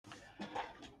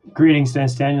Greetings, Dan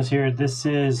Daniels here. This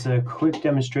is a quick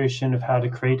demonstration of how to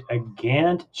create a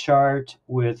Gantt chart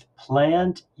with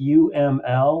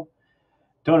plantuml.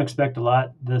 Don't expect a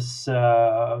lot. This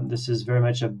is very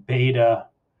much a beta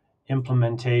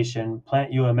implementation.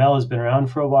 plantuml has been around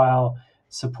for a while.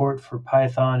 Support for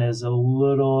Python is a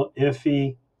little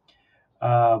iffy,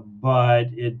 but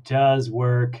it does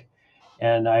work.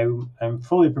 And I'm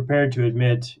fully prepared to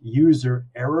admit user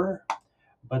error,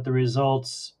 but the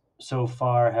results so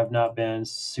far have not been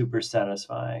super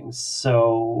satisfying.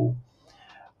 So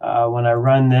when I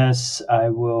run this, I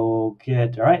will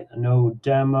get, all right, no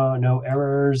demo, no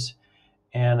errors.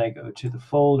 And I go to the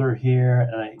folder here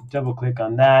and I double click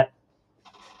on that.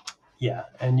 Yeah,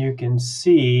 and you can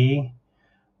see,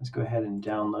 let's go ahead and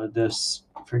download this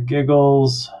for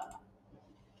giggles.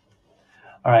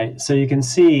 All right, so you can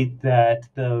see that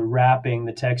the wrapping,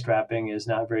 the text wrapping is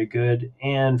not very good.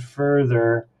 And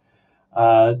further,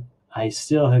 I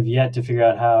still have yet to figure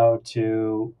out how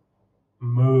to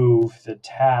move the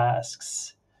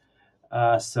tasks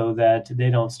so that they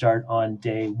don't start on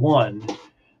day 1.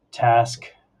 Task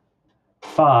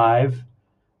 5,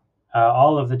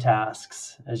 all of the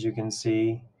tasks, as you can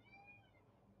see,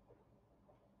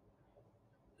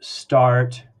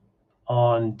 start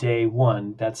on day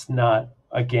 1. That's not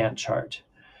a Gantt chart.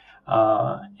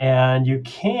 And you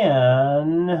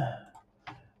can,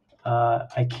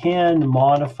 I can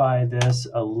modify this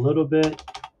a little bit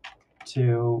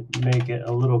to make it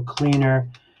a little cleaner.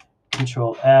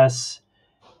 Control S,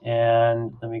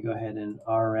 and let me go ahead and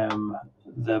RM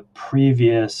the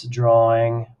previous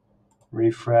drawing.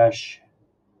 Refresh.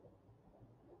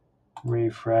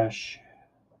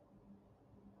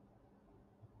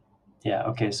 Yeah,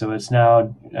 okay, so it's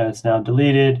now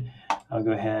deleted. I'll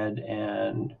go ahead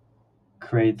and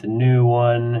create the new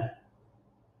one,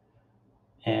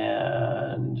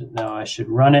 and now I should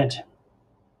run it.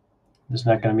 There's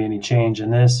not going to be any change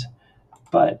in this,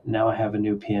 but now I have a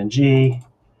new PNG.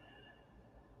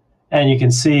 And you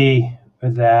can see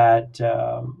that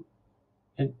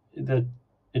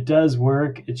it does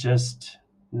work. It's just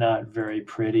not very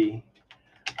pretty.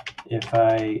 If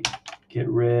I get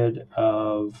rid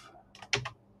of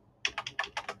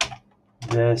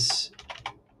this,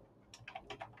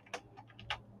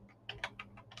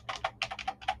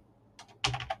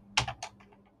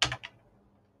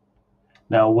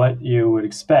 now what you would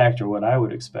expect, or what I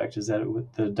would expect, is that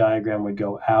the diagram would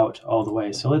go out all the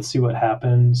way. So let's see what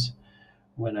happens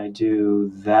when I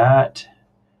do that.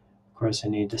 Of course, I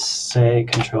need to say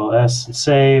Control S and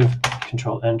save,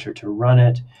 Control Enter to run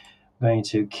it. I'm going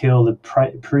to kill the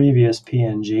previous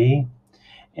PNG.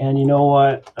 And you know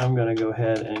what? I'm going to go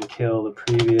ahead and kill the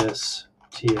previous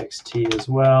TXT as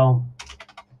well.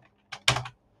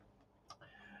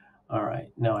 All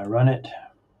right, now I run it.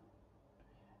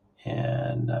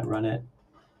 And I run it.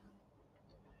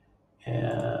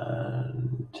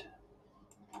 And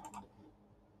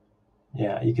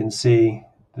yeah, you can see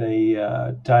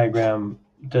the diagram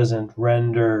doesn't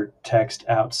render text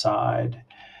outside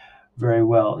very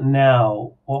well.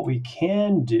 Now, what we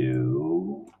can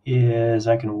do is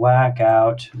I can whack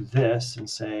out this and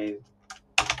say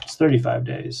it's 35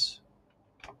 days.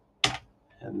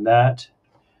 And that,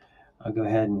 I'll go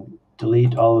ahead and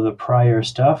delete all of the prior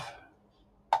stuff.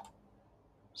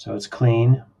 So it's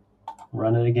clean.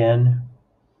 Run it again,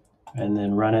 and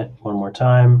then run it one more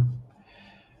time.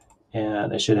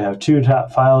 And I should have 2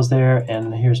 top files there.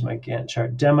 And here's my Gantt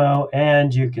chart demo.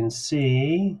 And you can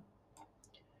see,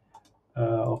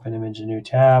 open image, a new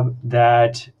tab,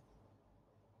 that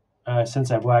since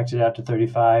I've whacked it out to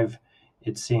 35,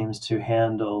 it seems to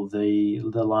handle the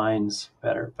lines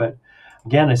better. But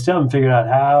again, I still haven't figured out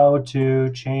how to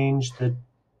change the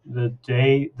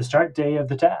start day of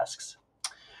the tasks.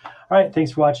 All right,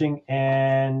 thanks for watching,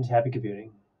 and happy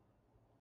computing.